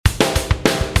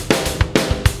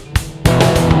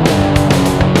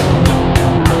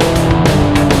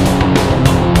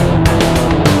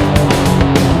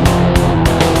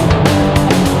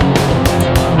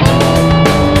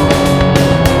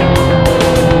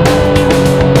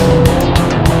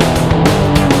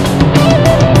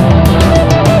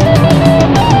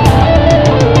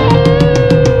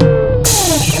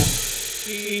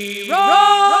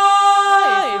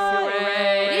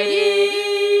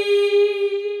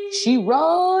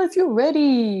She-Ra, if you're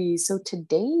ready. So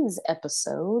today's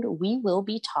episode, we will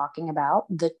be talking about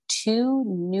the two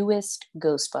newest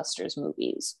Ghostbusters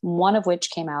movies, one of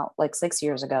which came out like 6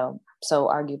 years ago, so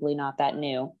arguably not that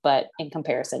new, but in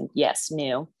comparison, yes,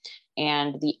 new.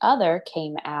 And the other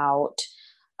came out,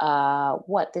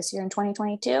 this year in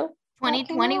 2022?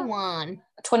 2021.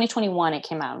 2021 it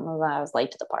came out. I was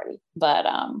late to the party. But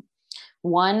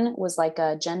one was like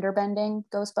a gender bending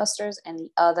Ghostbusters, and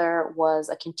the other was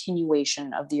a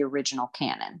continuation of the original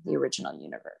canon, the original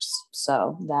universe.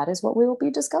 So that is what we will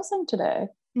be discussing today.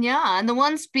 Yeah, and the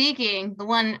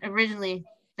one originally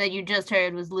that you just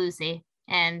heard was Lucy.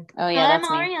 And that's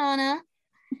Mariana.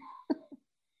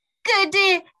 Good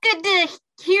to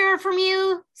hear from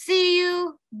you, see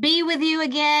you, be with you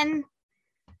again.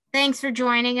 Thanks for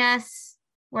joining us.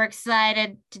 We're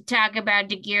excited to talk about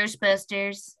the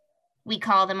Ghostbusters. We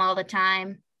call them all the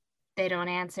time. They don't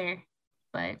answer,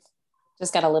 but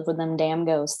just gotta live with them damn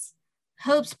ghosts.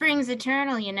 Hope springs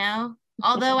eternal, you know?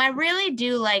 Although I really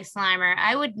do like Slimer.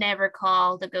 I would never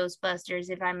call the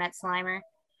Ghostbusters if I met Slimer,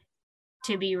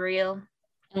 to be real.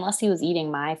 Unless he was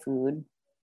eating my food.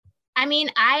 I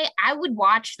mean, I would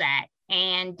watch that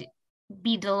and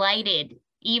be delighted.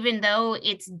 Even though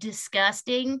it's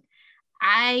disgusting,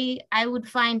 I would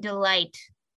find delight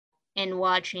in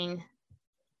watching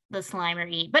the Slimer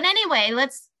eat. But anyway,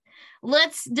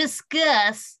 let's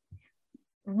discuss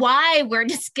why we're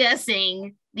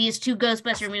discussing these two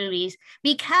Ghostbuster movies.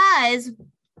 Because,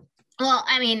 well,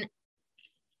 I mean,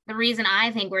 the reason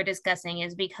I think we're discussing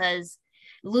is because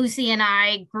Lucy and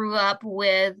I grew up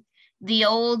with the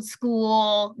old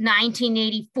school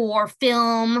 1984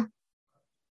 film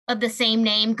of the same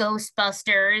name,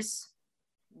 Ghostbusters.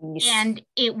 Yes. And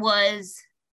it was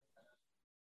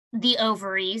the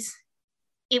ovaries.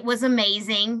 It was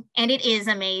amazing, and it is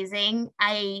amazing.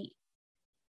 I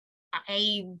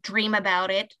dream about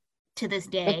it to this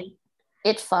day.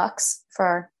 It fucks,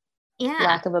 for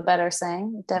lack of a better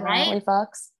saying. It definitely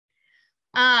fucks.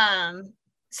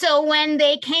 So when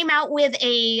they came out with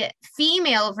a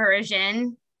female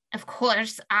version, of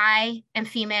course, I am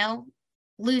female.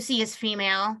 Lucy is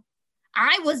female.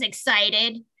 I was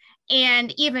excited,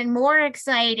 and even more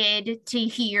excited to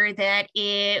hear that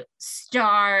it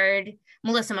starred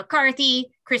Melissa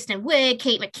McCarthy, Kirsten Wiig,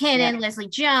 Kate McKinnon, Leslie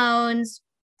Jones.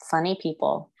 Funny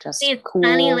people, just cool.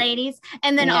 Funny ladies.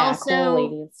 And then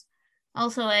cool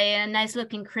also a nice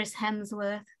looking Chris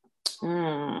Hemsworth. That's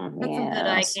some good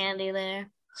eye candy there.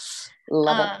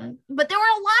 Love it. But there were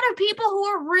a lot of people who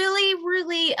were really,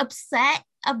 really upset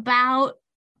about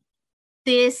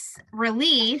this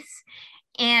release.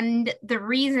 And the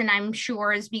reason, I'm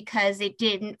sure, is because it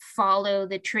didn't follow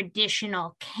the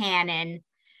traditional canon.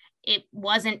 It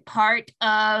wasn't part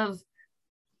of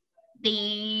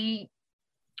the...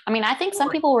 I mean, I think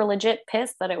some people were legit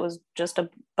pissed that it was just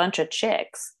a bunch of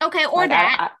chicks. Okay, or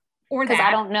that. Because I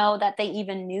don't know that they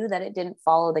even knew that it didn't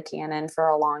follow the canon for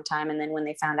a long time. And then when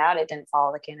they found out it didn't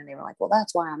follow the canon, they were like, well,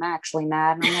 that's why I'm actually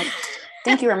mad. And I'm like, I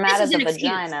think you were mad at the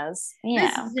vaginas. Yeah.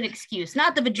 This is an excuse,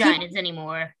 not the vaginas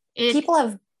anymore. People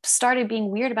have started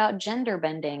being weird about gender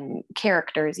bending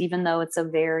characters, even though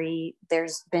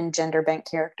there's been gender bent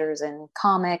characters in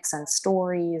comics and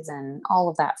stories and all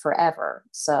of that forever.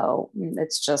 So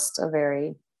it's just a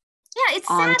very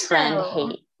it's on sad, trend though.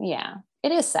 hate. Yeah,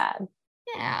 it is sad.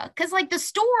 Yeah, because like the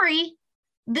story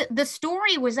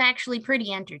was actually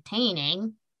pretty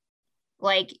entertaining.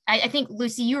 Like I think,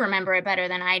 Lucy, you remember it better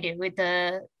than I do, with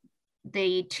the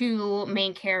two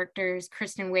main characters,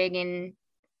 Kristen Wiig and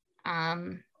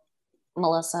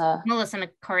Melissa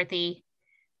McCarthy.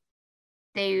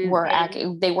 They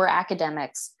were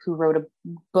academics who wrote a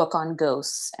book on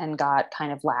ghosts and got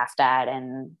kind of laughed at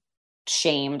and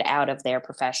shamed out of their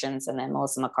professions. And then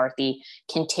Melissa McCarthy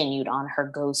continued on her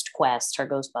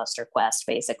Ghostbuster quest,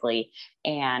 basically.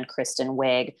 And Kristen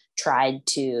Wiig tried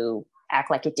to act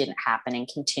like it didn't happen and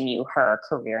continue her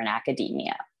career in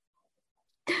academia,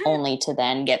 only to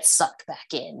then get sucked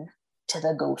back in to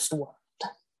the ghost world.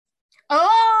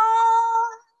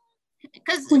 Oh,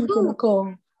 because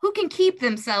who can keep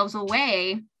themselves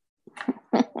away?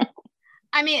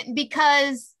 I mean,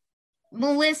 because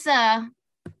Melissa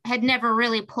had never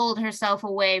really pulled herself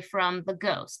away from the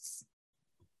ghosts,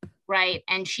 right?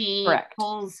 And she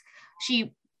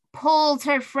pulls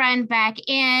her friend back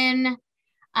in,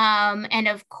 and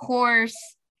of course,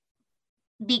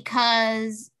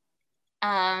 because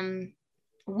Wiig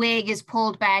is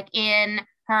pulled back in,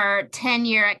 her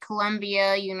tenure at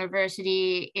Columbia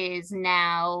University is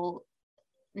now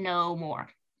no more.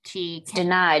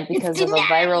 Denied because of a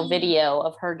viral video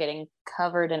of her getting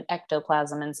covered in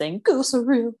ectoplasm and saying, "Ghosts are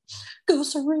real,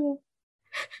 ghosts are real."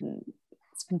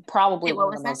 It's probably Wait, what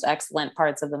one of was the that? most excellent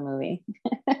parts of the movie.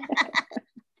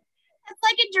 It's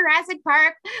like in Jurassic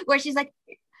Park where she's like,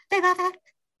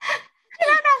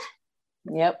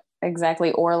 Yep,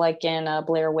 exactly. Or like in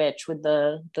Blair Witch with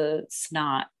the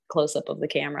snot close up of the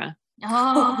camera.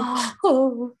 oh,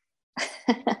 Oh.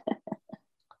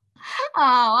 oh,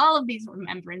 all of these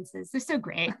remembrances. They're so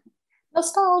great.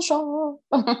 Nostalgia.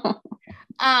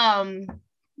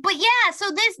 But yeah,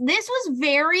 so this was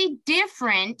very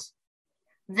different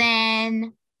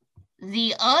than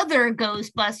the other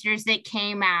Ghostbusters that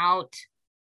came out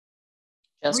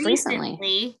Just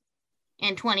recently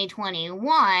in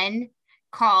 2021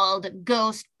 called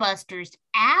Ghostbusters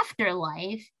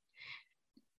Afterlife.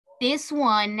 This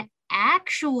one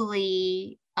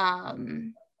actually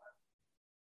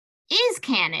is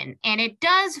canon, and it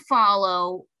does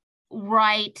follow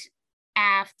right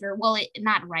after, well,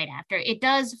 not right after, it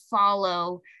does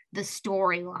follow the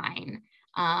storyline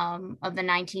of the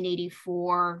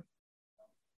 1984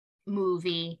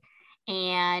 movie.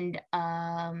 And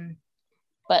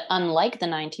but unlike the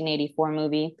 1984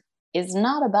 movie, is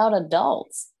not about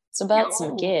adults. It's about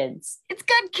some kids. It's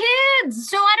got kids.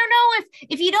 So I don't know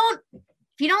if you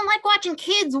don't like watching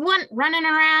kids running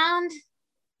around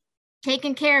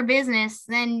taking care of business,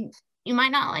 then you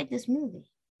might not like this movie.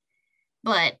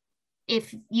 But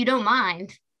if you don't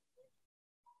mind,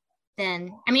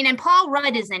 then I mean, and Paul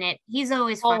Rudd is in it. He's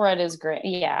always Paul fun. Rudd is great.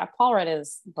 Yeah, Paul Rudd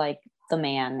is like the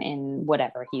man in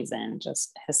whatever he's in,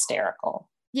 just hysterical.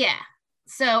 Yeah.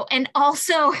 So, and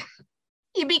also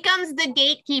he becomes the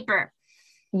gatekeeper.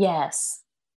 Yes.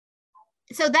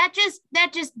 So that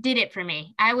just did it for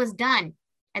me. I was done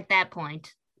at that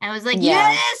point. I was like,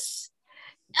 yes.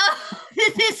 Oh,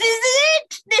 this is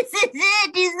it. This is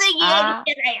it. He's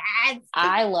the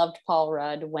I loved Paul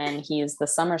Rudd when he's the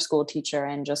summer school teacher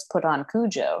and just put on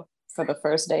Cujo for the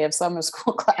first day of summer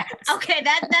school class. Okay,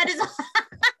 that is.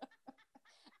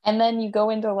 And then you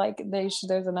go into like there's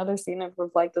another scene of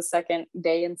like the second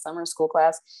day in summer school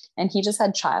class, and he just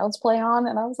had Child's Play on,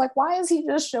 and I was like, why is he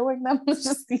just showing them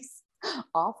just these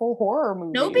awful horror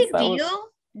movies? No big deal.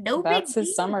 That's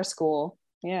his summer school.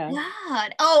 Yeah.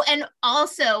 God. Oh, and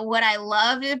also what I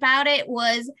loved about it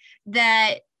was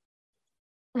that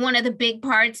one of the big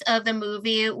parts of the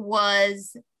movie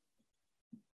was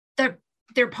their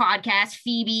podcast.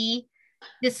 Phoebe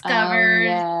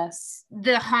discovers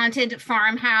the haunted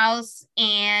farmhouse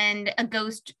and a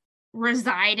ghost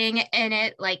residing in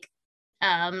it, like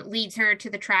leads her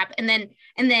to the trap, and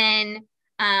then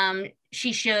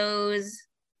she shows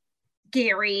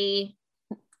Gary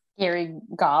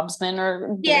Gobsman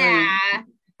or Gary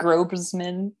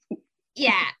Grobsman.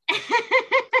 Yeah.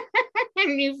 A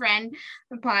new friend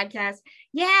for podcast.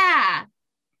 Yeah.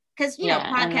 Because, you know,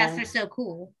 podcasts are so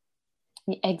cool.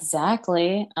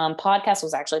 Exactly. Podcast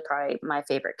was actually probably my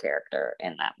favorite character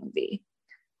in that movie.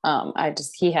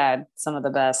 He had some of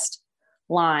the best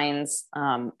lines.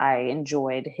 I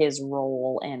enjoyed his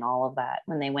role in all of that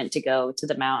when they went to go to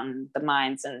the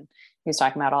mines, and he was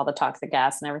talking about all the toxic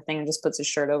gas and everything, and just puts his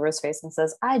shirt over his face and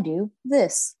says, "I do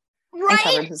this." Right? And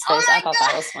covered his face. I thought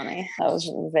that was funny. That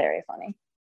was very funny.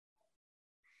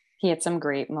 He had some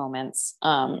great moments.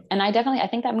 And I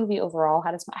think that movie overall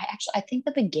had I think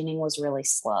the beginning was really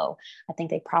slow. I think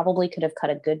they probably could have cut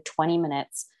a good 20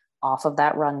 minutes off of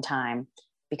that runtime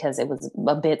because it was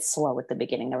a bit slow at the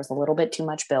beginning. There was a little bit too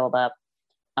much buildup.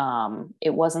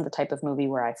 It wasn't the type of movie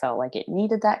where I felt like it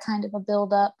needed that kind of a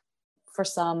buildup for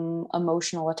some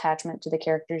emotional attachment to the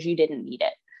characters. You didn't need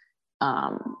it.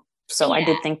 I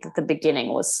did think that the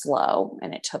beginning was slow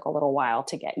and it took a little while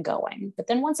to get going. But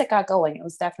then once it got going,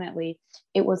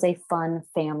 it was a fun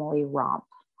family romp.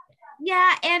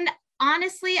 Yeah, and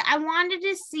honestly, I wanted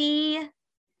to see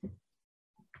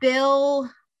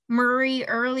Bill Murray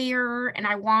earlier, and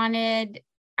I wanted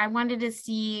to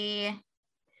see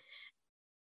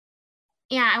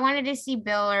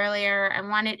Bill earlier.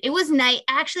 It was nice.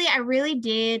 Actually, I really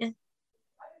did.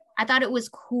 I thought it was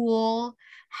cool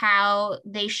how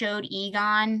they showed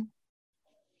Egon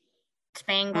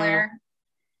Spangler.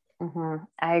 Mm-hmm.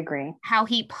 I agree. How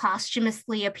he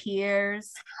posthumously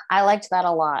appears. I liked that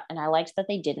a lot. And I liked that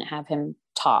they didn't have him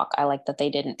talk. I liked that they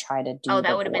didn't try to do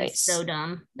that would have been so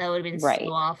dumb. That would have been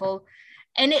so awful.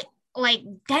 And it, like,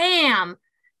 damn,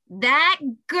 that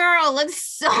girl looks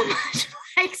so much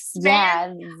like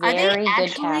Spangler. Yeah, very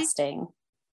good casting.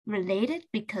 Related?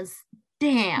 Because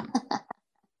damn.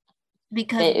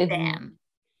 Damn.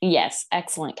 Yes,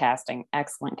 excellent casting.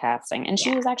 And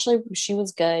she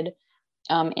was good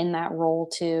in that role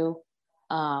too.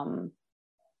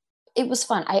 It was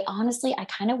fun. I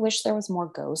kind of wish there was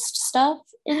more ghost stuff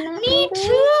in that Me movie.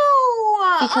 too.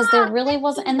 Because there really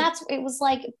wasn't, and it was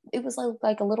like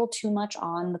a little too much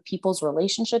on the people's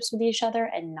relationships with each other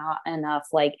and not enough.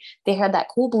 Like they had that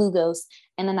cool blue ghost,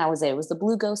 and then that was it. It was the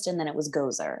blue ghost, and then it was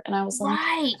Gozer. And I was like,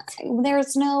 Right.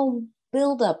 there's no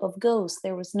buildup of ghosts.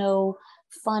 There was no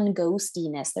fun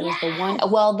ghostiness. There was the one,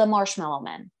 well, the Marshmallow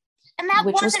Men. And that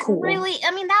which was wasn't cool. really,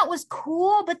 I mean, that was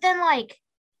cool, but then like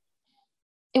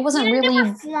it wasn't they really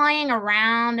were flying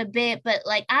around a bit, but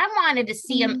like I wanted to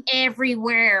see them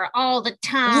everywhere all the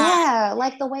time. Yeah,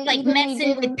 like the way like even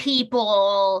messing with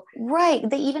people. Right.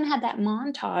 They even had that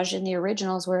montage in the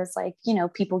originals where it's like, you know,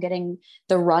 people getting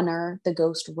the runner, the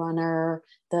ghost runner,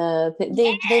 they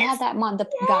had that the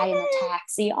guy in the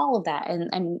taxi, all of that.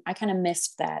 And I kind of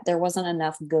missed that. There wasn't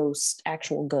enough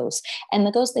actual ghosts. And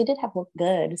the ghosts they did have looked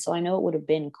good. So I know it would have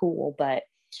been cool, but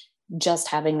just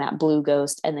having that blue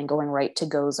ghost and then going right to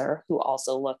Gozer, who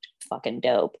also looked fucking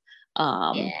dope.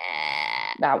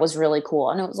 That was really cool.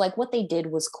 And it was like what they did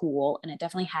was cool and it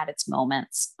definitely had its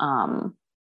moments.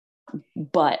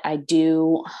 But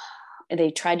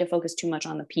they tried to focus too much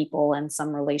on the people and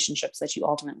some relationships that you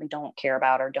ultimately don't care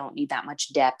about or don't need that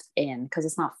much depth in, because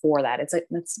it's not for that. It's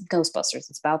Ghostbusters.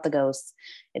 It's about the ghosts.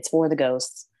 It's for the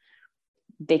ghosts.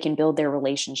 They can build their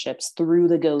relationships through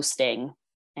the ghosting.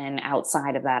 And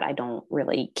outside of that, I don't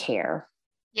really care.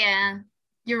 Yeah,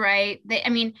 you're right.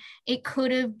 It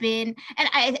could have been, and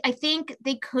I think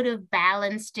they could have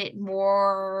balanced it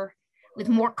more with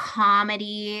more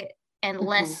comedy and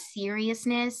less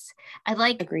seriousness. I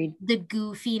like Agreed. The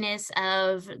goofiness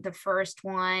of the first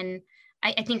one.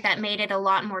 I think that made it a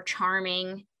lot more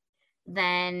charming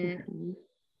than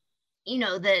you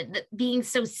know, the being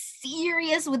so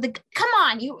serious with come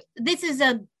on, this is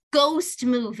a ghost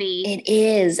movie. It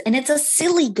is, and it's a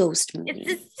silly ghost movie. It's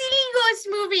a silly ghost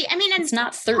movie. I mean, and it's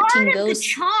not 13 part ghosts. Of the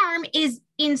charm is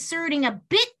inserting a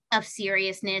bit of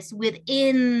seriousness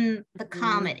within the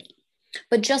comedy.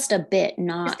 But just a bit,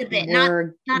 not just a bit.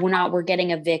 We're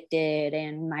getting evicted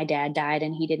and my dad died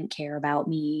and he didn't care about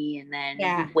me, and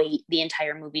then wait the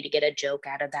entire movie to get a joke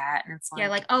out of that. And it's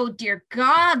like, oh dear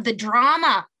God, the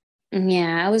drama.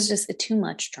 Yeah, it was just too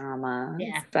much drama.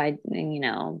 Yeah. By, you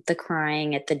know, the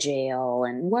crying at the jail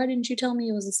and why didn't you tell me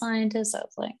he was a scientist? I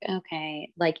was like,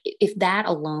 okay. Like if that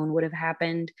alone would have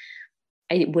happened,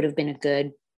 it would have been a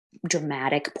good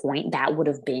dramatic point. That would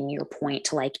have been your point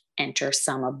to like enter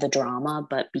some of the drama.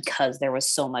 But because there was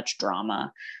so much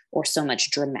drama or so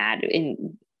much dramatic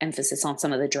emphasis on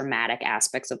some of the dramatic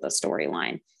aspects of the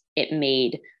storyline, it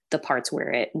made the parts where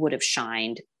it would have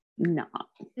shined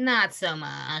not so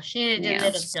much. Just a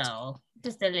little dull.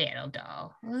 Just a little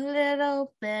dull. A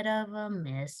little bit of a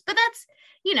miss. But that's,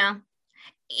 you know,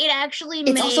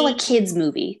 it's also a kids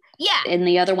movie. Yeah. And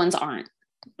the other ones aren't.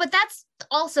 But that's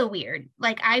also weird.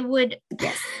 Like I would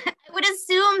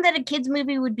assume that a kids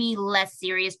movie would be less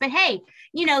serious. But hey,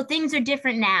 you know, things are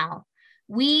different now.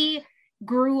 We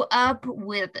grew up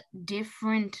with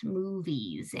different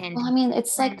movies. And well, I mean,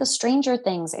 it's like the Stranger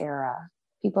Things era.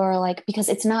 People are like, because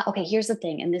it's not, okay, here's the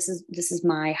thing. And this is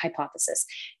my hypothesis.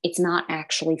 It's not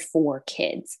actually for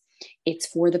kids. It's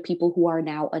for the people who are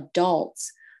now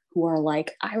adults who are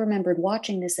like, I remembered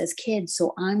watching this as kids.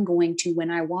 So I'm going to, when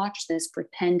I watch this,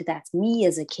 pretend that's me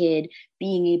as a kid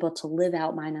being able to live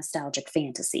out my nostalgic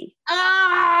fantasy.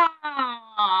 Oh,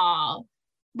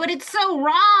 but it's so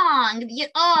wrong.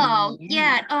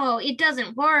 It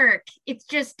doesn't work. It's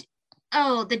just,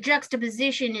 the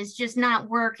juxtaposition is just not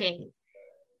working.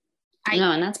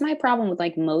 No, and that's my problem with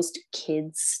like most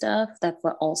kids stuff. That's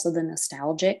also the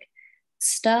nostalgic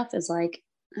stuff is like,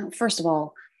 first of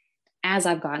all, as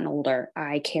I've gotten older,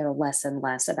 I care less and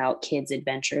less about kids'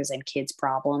 adventures and kids'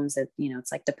 problems.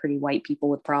 It's like the pretty white people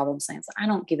with problems. And I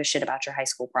don't give a shit about your high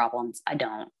school problems. I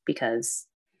don't, because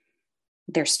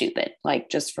they're stupid.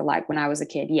 Like just for like when I was a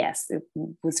kid, yes, it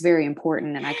was very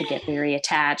important and I could get very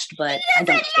attached, but I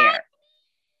don't care.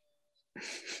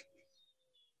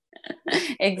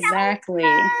 Exactly.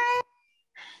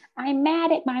 I'm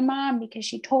mad at my mom because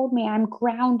she told me I'm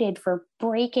grounded for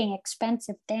breaking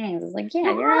expensive things. It's like,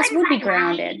 yeah, your ass would be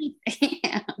grounded.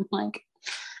 Yeah, I'm like,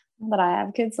 but I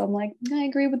have kids, so I'm like, I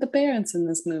agree with the parents in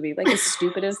this movie. Like, as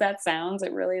stupid as that sounds,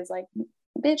 it really is like,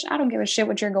 bitch, I don't give a shit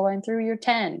what you're going through. You're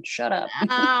 10. Shut up.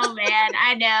 Oh man,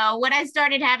 I know. When I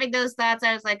started having those thoughts,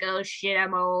 I was like, oh shit,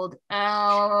 I'm old.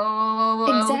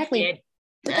 Oh, exactly. Oh, shit.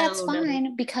 But that's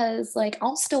fine because like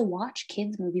I'll still watch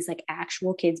kids movies, like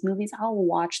actual kids movies. I'll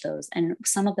watch those and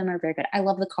some of them are very good. I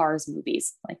love the Cars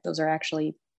movies. Like those are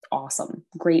actually awesome,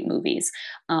 great movies.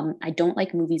 I don't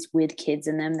like movies with kids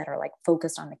in them that are like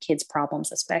focused on the kids'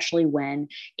 problems, especially when,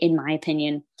 in my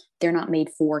opinion, they're not made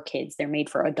for kids. They're made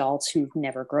for adults who've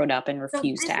never grown up and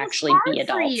refuse to actually be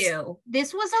adults.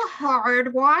 This was a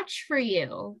hard watch for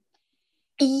you.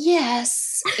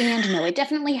 Yes and no. It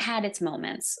definitely had its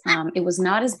moments. It was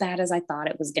not as bad as I thought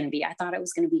it was going to be. I thought it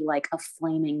was going to be like a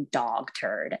flaming dog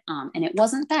turd, and it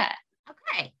wasn't that.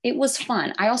 Okay. It was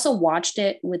fun. I also watched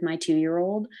it with my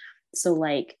 2-year-old, so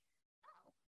like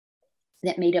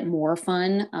that made it more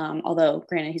fun. Although,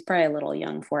 granted, he's probably a little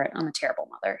young for it. I'm a terrible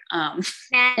mother.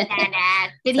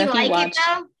 Did he like it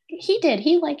though? He did.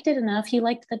 He liked it enough. He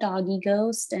liked the doggy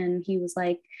ghost, and he was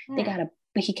like,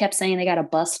 he kept saying they gotta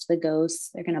bust the ghosts.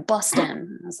 They're gonna bust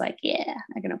him. I was like, yeah,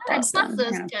 they're gonna bust them. They're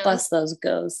gonna bust those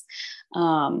ghosts.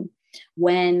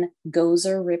 When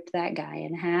Gozer ripped that guy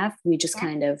in half, we just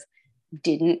kind of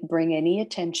didn't bring any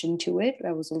attention to it.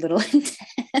 That was a little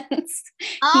intense.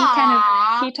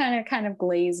 He kind of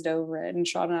glazed over it, and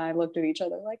Sean and I looked at each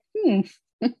other like,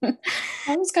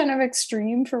 that was kind of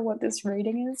extreme for what this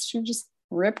rating is. She just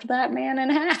ripped that man in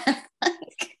half.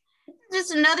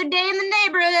 Just another day in the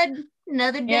neighborhood.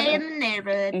 Another day in the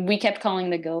neighborhood. We kept calling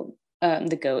the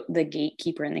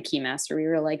gatekeeper and the keymaster. We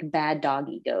were like, bad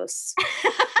doggy ghosts.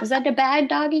 Was that the bad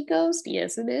doggy ghost?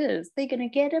 Yes, it is. They gonna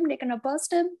get him? They gonna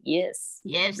bust him? Yes.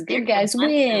 Yes. Good guys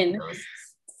win.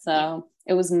 So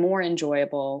it was more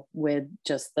enjoyable with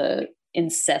just the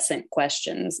incessant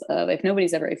questions of if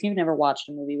you've never watched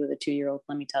a movie with a 2-year-old,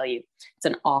 let me tell you, it's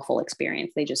an awful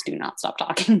experience. They just do not stop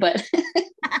talking, but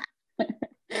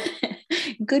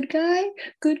good guy,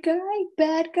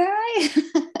 bad guy.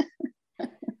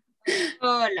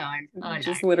 Oh Lord.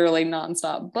 Just literally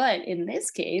nonstop. But in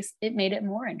this case, it made it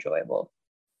more enjoyable.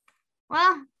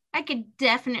 Well, I could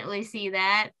definitely see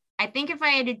that. I think if I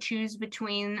had to choose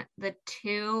between the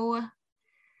two,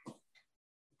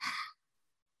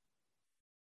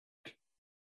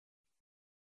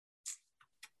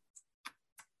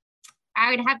 I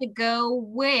would have to go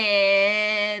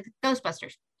with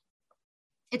Ghostbusters.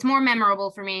 It's more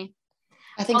memorable for me.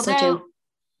 I think so too.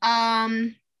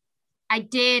 I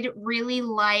did really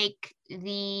like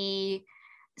the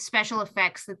special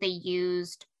effects that they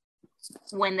used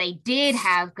when they did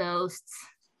have ghosts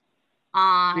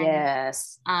on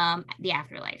the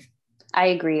Afterlife. I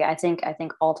agree. I think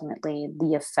ultimately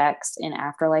the effects in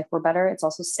Afterlife were better. It's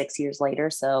also 6 years later,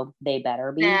 so they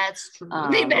better be. That's true.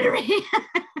 They better be.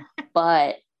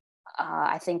 But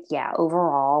I think,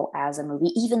 overall as a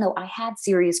movie, even though I had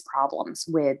serious problems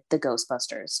with the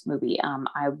Ghostbusters movie,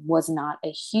 I was not a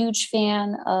huge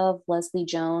fan of Leslie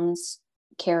Jones'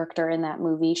 character in that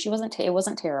movie. It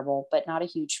wasn't terrible, but not a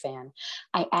huge fan.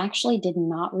 I actually did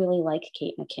not really like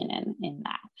Kate McKinnon in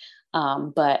that.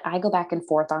 But I go back and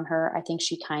forth on her. I think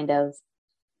she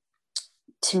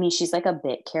to me, she's like a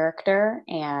bit character,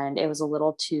 and it was a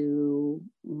little too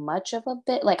much of a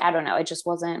bit. Like, I don't know. It just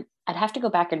wasn't, I'd have to go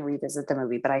back and revisit the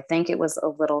movie, but I think it was a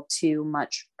little too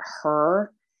much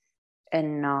her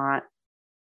and not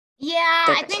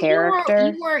I think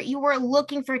character. You were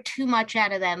looking for too much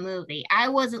out of that movie. I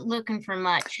wasn't looking for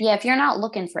much. Yeah, if you're not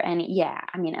looking for any,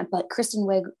 I mean, but Kristen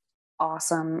Wiig,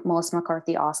 awesome. Melissa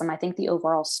McCarthy, awesome. I think the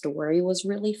overall story was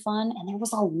really fun, and there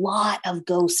was a lot of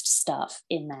ghost stuff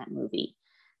in that movie.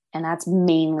 And that's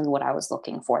mainly what I was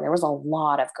looking for. There was a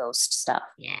lot of ghost stuff.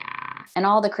 Yeah. And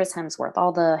all the Chris Hemsworth,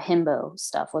 all the himbo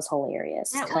stuff was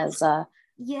hilarious. Because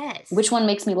yes. Which one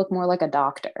makes me look more like a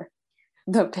doctor?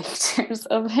 The pictures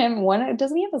of him.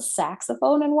 Doesn't he have a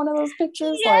saxophone in one of those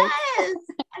pictures? Yes.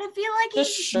 I feel like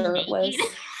he's shirtless.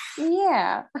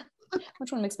 Yeah.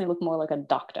 Which one makes me look more like a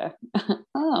doctor?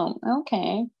 Oh,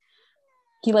 okay.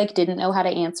 He didn't know how to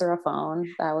answer a phone.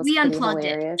 That was pretty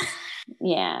hilarious.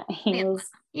 Yeah, he was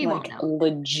like a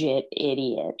legit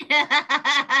idiot,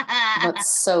 but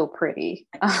so pretty.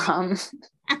 Yes.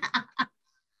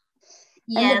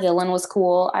 And the villain was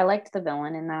cool. I liked the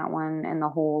villain in that one, and the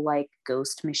whole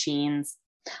ghost machines.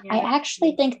 Yeah. I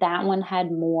actually think that one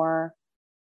had more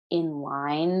in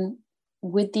line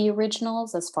with the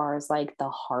originals as far as the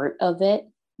heart of it.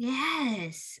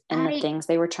 Yes. And the things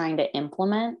they were trying to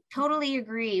implement. Totally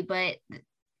agree, but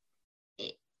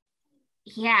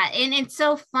and it's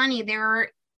so funny. There are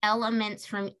elements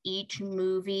from each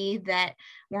movie that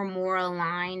were more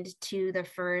aligned to the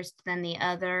first than the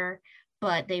other,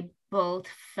 but they both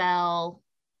fell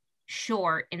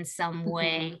short in some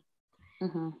way.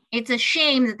 Mm-hmm. It's a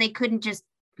shame that they couldn't just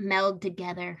meld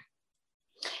together.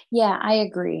 Yeah, I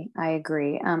agree. I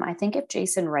think if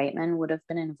Jason Reitman would have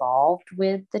been involved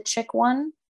with the chick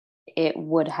one, it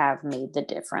would have made the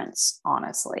difference,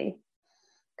 honestly.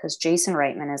 because Jason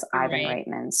Reitman is Ivan Right.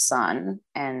 Reitman's son,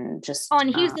 and just Oh,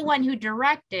 and he's the one who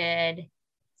directed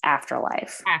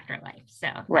Afterlife. So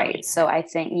Right. So I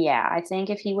think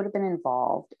if he would have been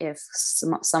involved, if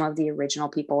some of the original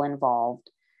people involved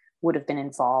would have been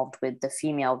involved with the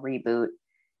female reboot,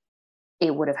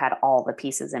 it would have had all the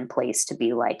pieces in place to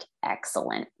be like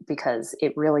excellent, because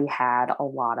it really had a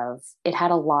lot of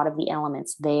the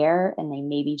elements there, and they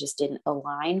maybe just didn't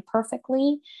align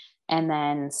perfectly. And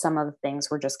then some of the things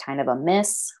were just kind of a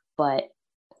miss, but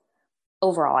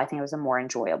overall, I think it was a more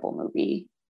enjoyable movie.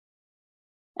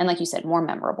 And like you said, more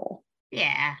memorable.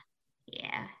 Yeah.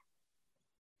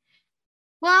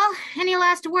 Well, any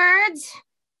last words?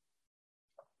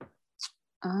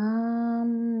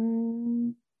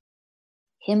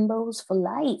 Himbos for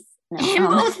life. No,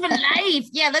 himbos for life.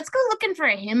 Yeah, let's go looking for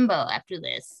a himbo after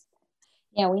this.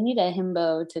 Yeah, we need a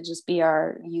himbo to just be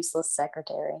our useless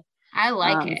secretary. I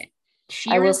like it. She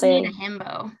I will say need a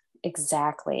himbo.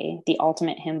 Exactly. The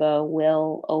ultimate himbo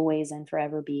will always and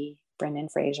forever be Brendan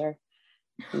Fraser.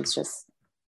 He's just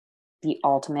the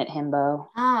ultimate himbo.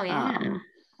 Oh yeah.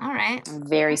 All right. I'm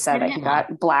very sad that he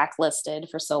got blacklisted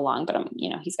for so long, but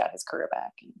he's got his career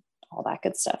back and all that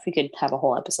good stuff. We could have a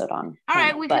whole episode on. All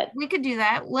right, we could do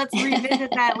that. Let's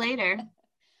revisit that later.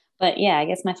 But yeah, I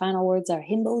guess my final words are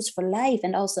himbos for life,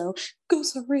 and also go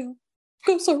surreal.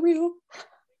 Go surreal.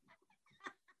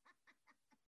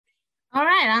 All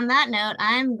right, on that note,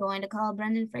 I'm going to call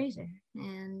Brendan Fraser.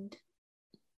 And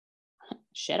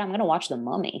shit, I'm gonna watch The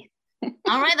Mummy.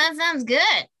 All right, that sounds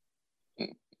good.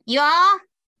 You all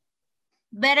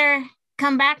better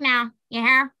come back now. You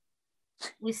hear?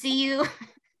 We'll see you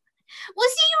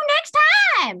next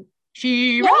time.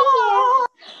 She-Ra.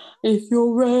 If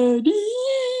you're ready.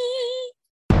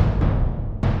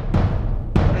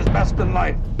 What is best in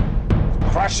life?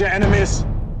 Crush your enemies,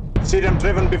 see them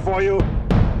driven before you,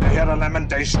 and hear the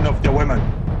lamentation of the women.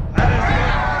 That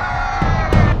is it.